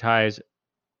prioritize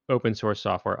open source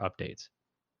software updates?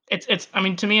 It's I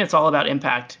mean, to me it's all about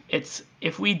impact. It's,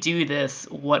 if we do this,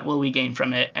 what will we gain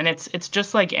from it? And it's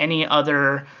just like any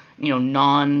other,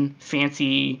 non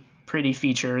fancy pretty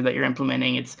feature that you're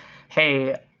implementing. It's,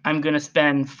 hey, I'm going to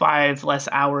spend 5 less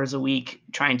hours a week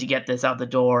trying to get this out the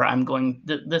door.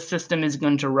 The system is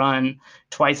going to run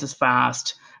twice as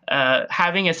fast.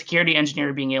 Having a security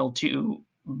engineer being able to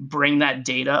bring that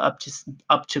data up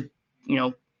to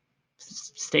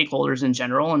stakeholders in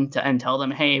general and tell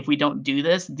them, hey, if we don't do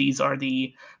this, these are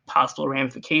the possible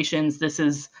ramifications. This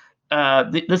is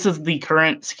the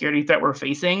current security threat we're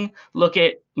facing. Look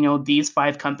at these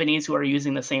 5 companies who are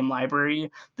using the same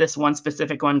library. This one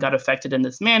specific one got affected in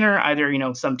this manner. Either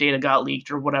some data got leaked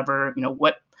or whatever.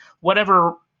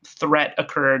 Whatever threat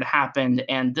happened,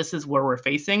 and this is where we're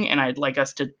facing. And I'd like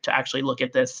us to actually look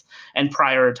at this and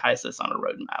prioritize this on a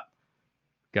roadmap.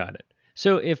 Got it.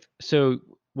 So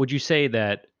would you say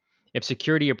that if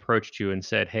security approached you and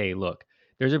said, hey, look,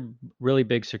 there's a really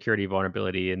big security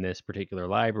vulnerability in this particular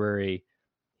library,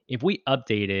 if we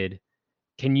updated,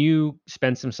 can you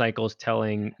spend some cycles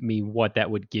telling me what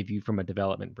that would give you from a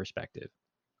development perspective?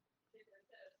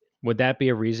 Would that be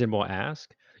a reasonable ask?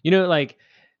 Like,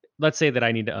 let's say that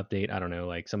I need to update, I don't know,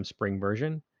 like some Spring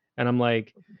version, and I'm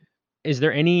like, is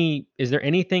there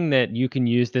anything that you can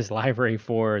use this library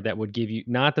for that would give you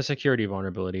not the security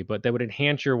vulnerability, but that would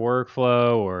enhance your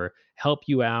workflow or help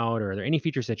you out? Or are there any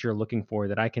features that you're looking for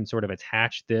that I can sort of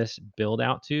attach this build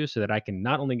out to, so that I can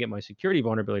not only get my security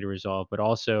vulnerability resolved, but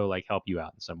also like help you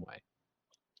out in some way?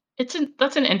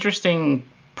 That's an interesting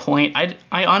point.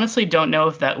 I honestly don't know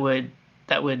if that would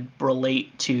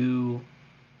relate to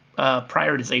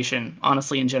prioritization,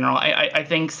 honestly, in general. I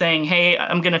think saying, hey,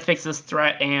 I'm going to fix this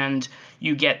threat and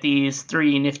you get these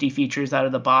 3 nifty features out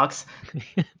of the box.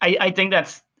 I think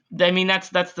that's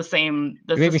the same.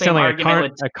 That's You make the me same sound like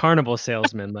argument a carnival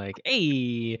salesman, like,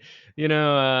 hey,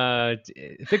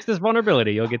 fix this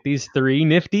vulnerability. You'll get these 3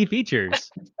 nifty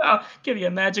features. I'll give you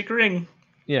a magic ring.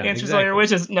 Yeah, Answers all your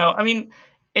exactly. wishes. No, I mean,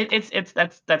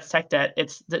 that's tech debt.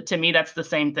 To me, that's the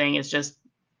same thing. It's just,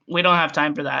 we don't have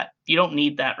time for that. You don't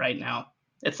need that right now.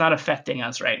 It's not affecting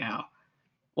us right now.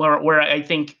 Where I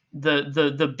think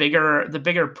the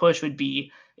bigger push would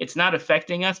be, it's not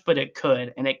affecting us, but it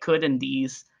could, and it could in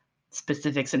these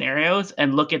specific scenarios.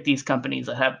 And look at these companies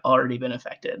that have already been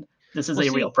affected. This is Well,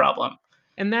 a real see, problem.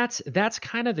 and that's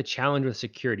kind of the challenge with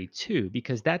security too,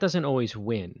 because that doesn't always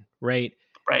win, right?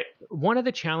 Right. One of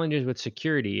the challenges with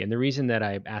security, and the reason that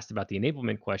I asked about the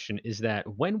enablement question, is that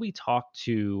when we talk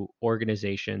to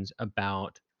organizations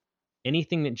about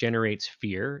anything that generates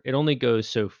fear, it only goes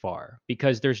so far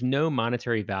because there's no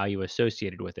monetary value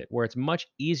associated with it. Where it's much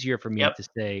easier for me Yep. to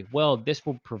say, well, this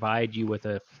will provide you with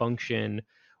a function,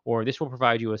 or this will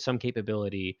provide you with some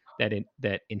capability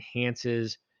that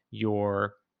enhances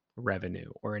your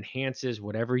revenue or enhances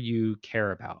whatever you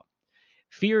care about.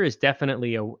 Fear is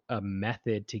definitely a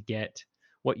method to get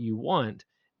what you want,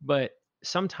 but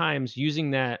sometimes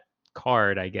using that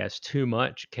card, I guess, too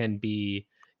much can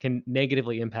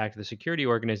negatively impact the security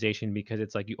organization because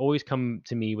it's like you always come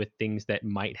to me with things that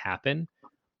might happen,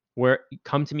 where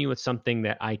come to me with something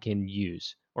that I can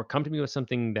use or come to me with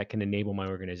something that can enable my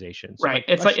organization. So my Right.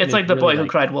 It's like question it's is like the really boy who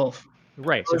like, cried wolf.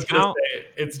 right. I So was gonna how say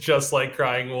it's just like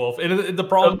crying wolf, and the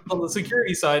problem on the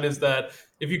security side is that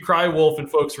if you cry wolf and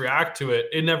folks react to it,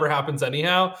 it never happens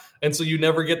anyhow, and so you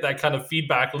never get that kind of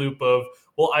feedback loop of,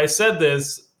 well, I said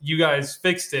this, you guys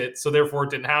fixed it, so therefore it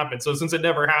didn't happen. So since it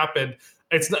never happened,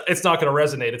 it's not going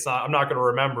to resonate. I'm not going to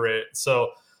remember it.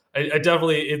 So I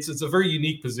definitely it's a very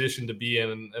unique position to be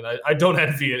in, and I don't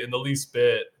envy it in the least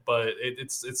bit. But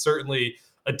it's certainly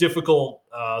a difficult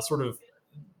sort of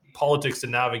politics to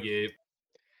navigate.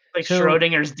 Like so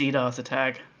Schrodinger's DDoS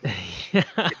attack.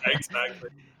 Exactly.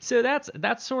 So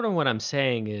that's sort of what I'm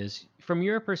saying is from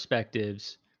your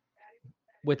perspectives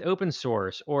with open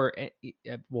source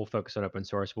we'll focus on open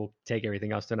source. We'll take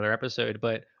everything else to another episode,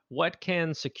 but what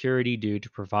can security do to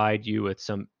provide you with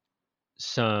some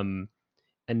some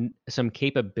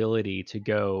capability to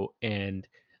go and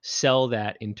sell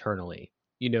that internally?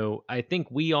 I think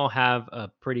we all have a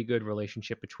pretty good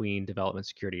relationship between development,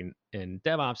 security, and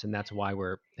DevOps, and that's why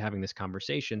we're having this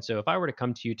conversation. So if I were to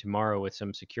come to you tomorrow with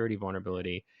some security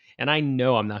vulnerability, and I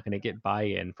know I'm not going to get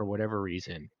buy-in for whatever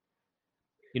reason,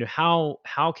 how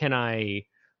can I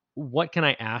what can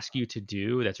I ask you to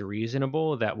do that's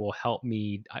reasonable that will help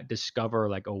me discover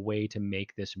like a way to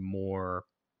make this more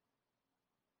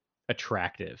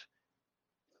attractive?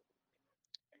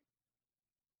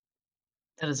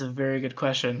 That is a very good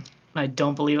question. I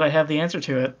don't believe I have the answer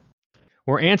to it.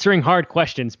 We're answering hard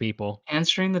questions, people.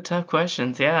 Answering the tough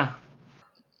questions, yeah.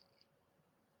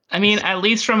 I mean, at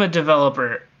least from a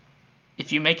developer,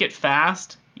 if you make it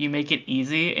fast, you make it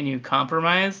easy, and you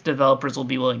compromise, developers will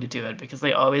be willing to do it because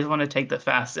they always want to take the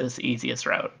fastest, easiest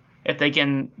route. If they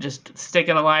can just stick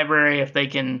in a library, if they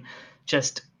can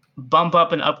just bump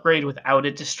up and upgrade without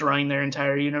it destroying their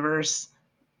entire universe,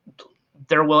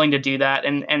 they're willing to do that.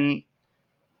 And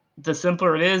the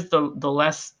simpler it is, the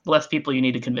less people you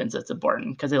need to convince it's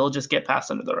important because it'll just get passed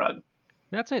under the rug.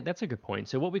 That's a good point.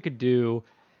 So what we could do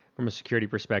from a security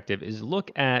perspective is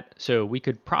look at, so we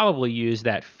could probably use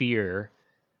that fear,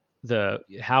 the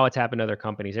how it's happened to other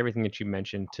companies, everything that you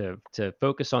mentioned, to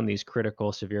focus on these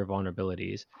critical severe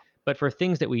vulnerabilities. But for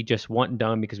things that we just want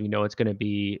done because we know it's going to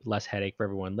be less headache for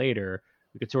everyone later,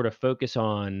 we could sort of focus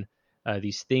on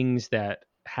these things that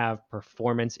have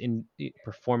performance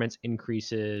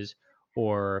increases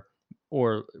or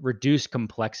reduce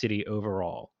complexity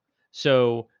overall.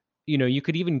 So you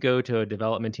could even go to a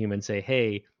development team and say,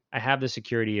 hey, I have this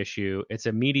security issue. It's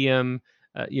a medium,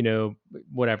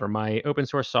 whatever. My open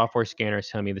source software scanners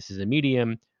tell me this is a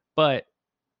medium, but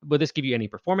will this give you any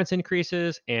performance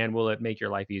increases, and will it make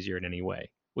your life easier in any way?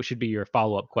 Which should be your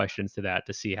follow-up questions to that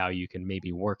to see how you can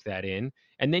maybe work that in.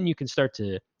 And then you can start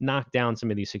to knock down some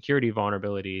of these security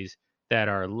vulnerabilities that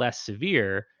are less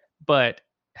severe, but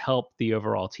help the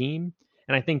overall team.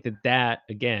 And I think that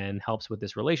again helps with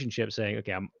this relationship, saying,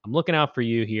 okay, I'm looking out for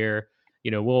you here.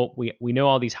 We know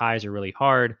all these highs are really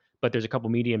hard, but there's a couple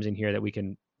mediums in here that we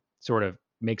can sort of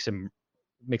make some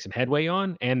headway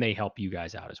on, and they help you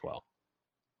guys out as well.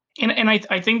 And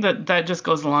I think that just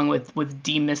goes along with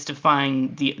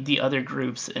demystifying the other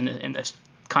groups in this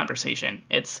conversation.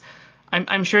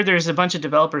 I'm sure there's a bunch of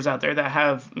developers out there that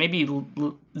have maybe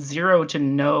zero to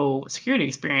no security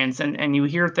experience, and you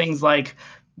hear things like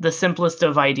the simplest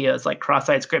of ideas like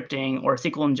cross-site scripting or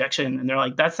SQL injection, and they're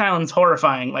like, that sounds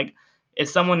horrifying. Like,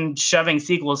 is someone shoving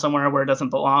SQL somewhere where it doesn't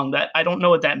belong? That I don't know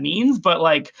what that means, but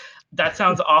like that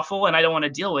sounds awful, and I don't want to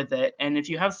deal with it. And if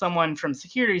you have someone from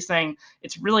security saying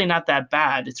it's really not that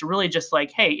bad, it's really just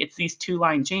like, hey, it's these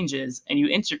 2-line changes, and you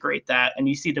integrate that, and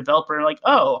you see developer like,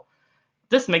 oh,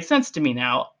 this makes sense to me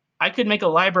now. I could make a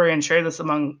library and share this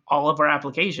among all of our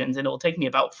applications, and it will take me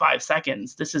about 5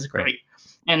 seconds. This is great. Right.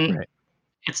 And Right.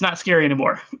 it's not scary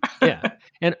anymore. Yeah.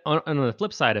 And on the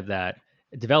flip side of that,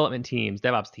 development teams,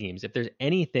 DevOps teams, if there's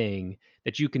anything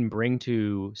that you can bring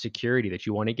to security that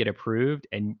you want to get approved,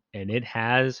 and it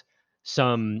has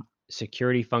some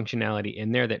security functionality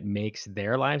in there that makes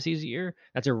their lives easier,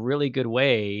 that's a really good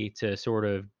way to sort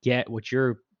of get what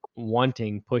you're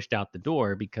wanting pushed out the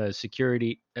door, because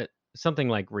security something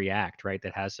like React, right,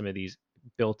 that has some of these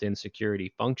built-in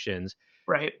security functions,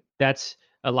 Right. that's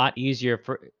a lot easier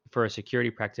for a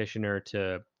security practitioner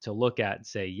to look at and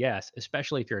say yes,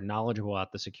 especially if you're knowledgeable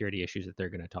about the security issues that they're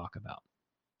going to talk about.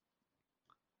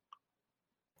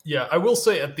 Yeah, I will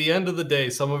say at the end of the day,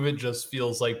 some of it just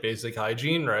feels like basic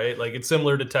hygiene, right? Like it's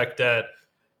similar to tech debt.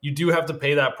 You do have to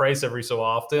pay that price every so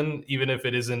often, even if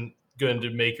it isn't going to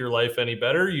make your life any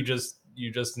better. You just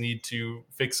need to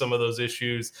fix some of those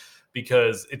issues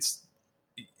because it's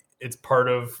part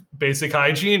of basic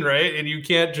hygiene, right? And you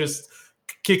can't just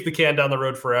kick the can down the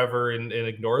road forever and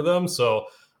ignore them. So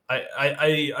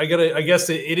I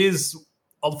guess it is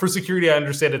for security. I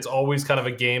understand it's always kind of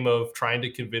a game of trying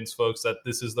to convince folks that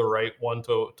this is the right one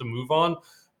to move on.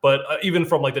 But even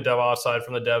from like the DevOps side,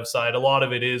 from the dev side, a lot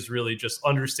of it is really just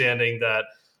understanding that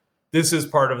this is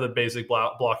part of the basic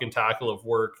block and tackle of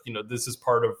work. This is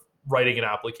part of writing an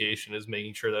application, is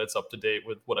making sure that it's up to date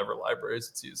with whatever libraries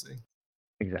it's using.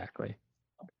 Exactly.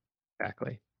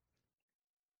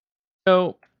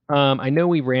 So I know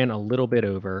we ran a little bit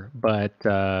over, but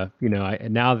now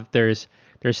that there's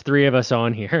three of us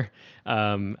on here,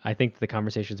 I think the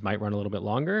conversations might run a little bit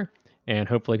longer, and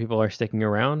hopefully people are sticking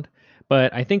around.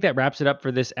 But I think that wraps it up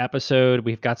for this episode.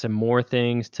 We've got some more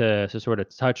things to sort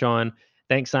of touch on.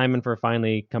 Thanks, Simon, for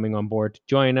finally coming on board to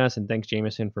join us, and thanks,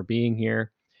 Jameson, for being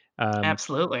here.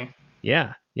 Absolutely.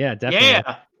 Yeah, definitely.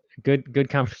 Yeah. Good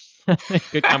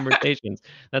conversations.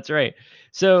 That's right.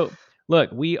 So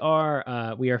look, we are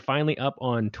finally up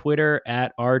on Twitter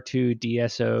at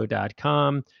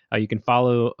r2dso.com. You can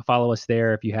follow us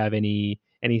there if you have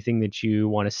anything that you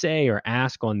want to say or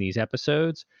ask on these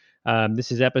episodes.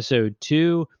 This is episode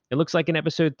 2. It looks like in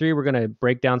episode 3 we're going to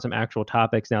break down some actual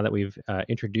topics now that we've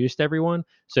introduced everyone.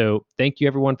 So thank you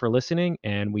everyone for listening,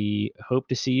 and we hope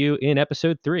to see you in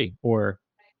episode 3, or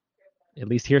at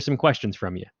least hear some questions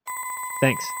from you.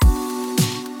 Thanks.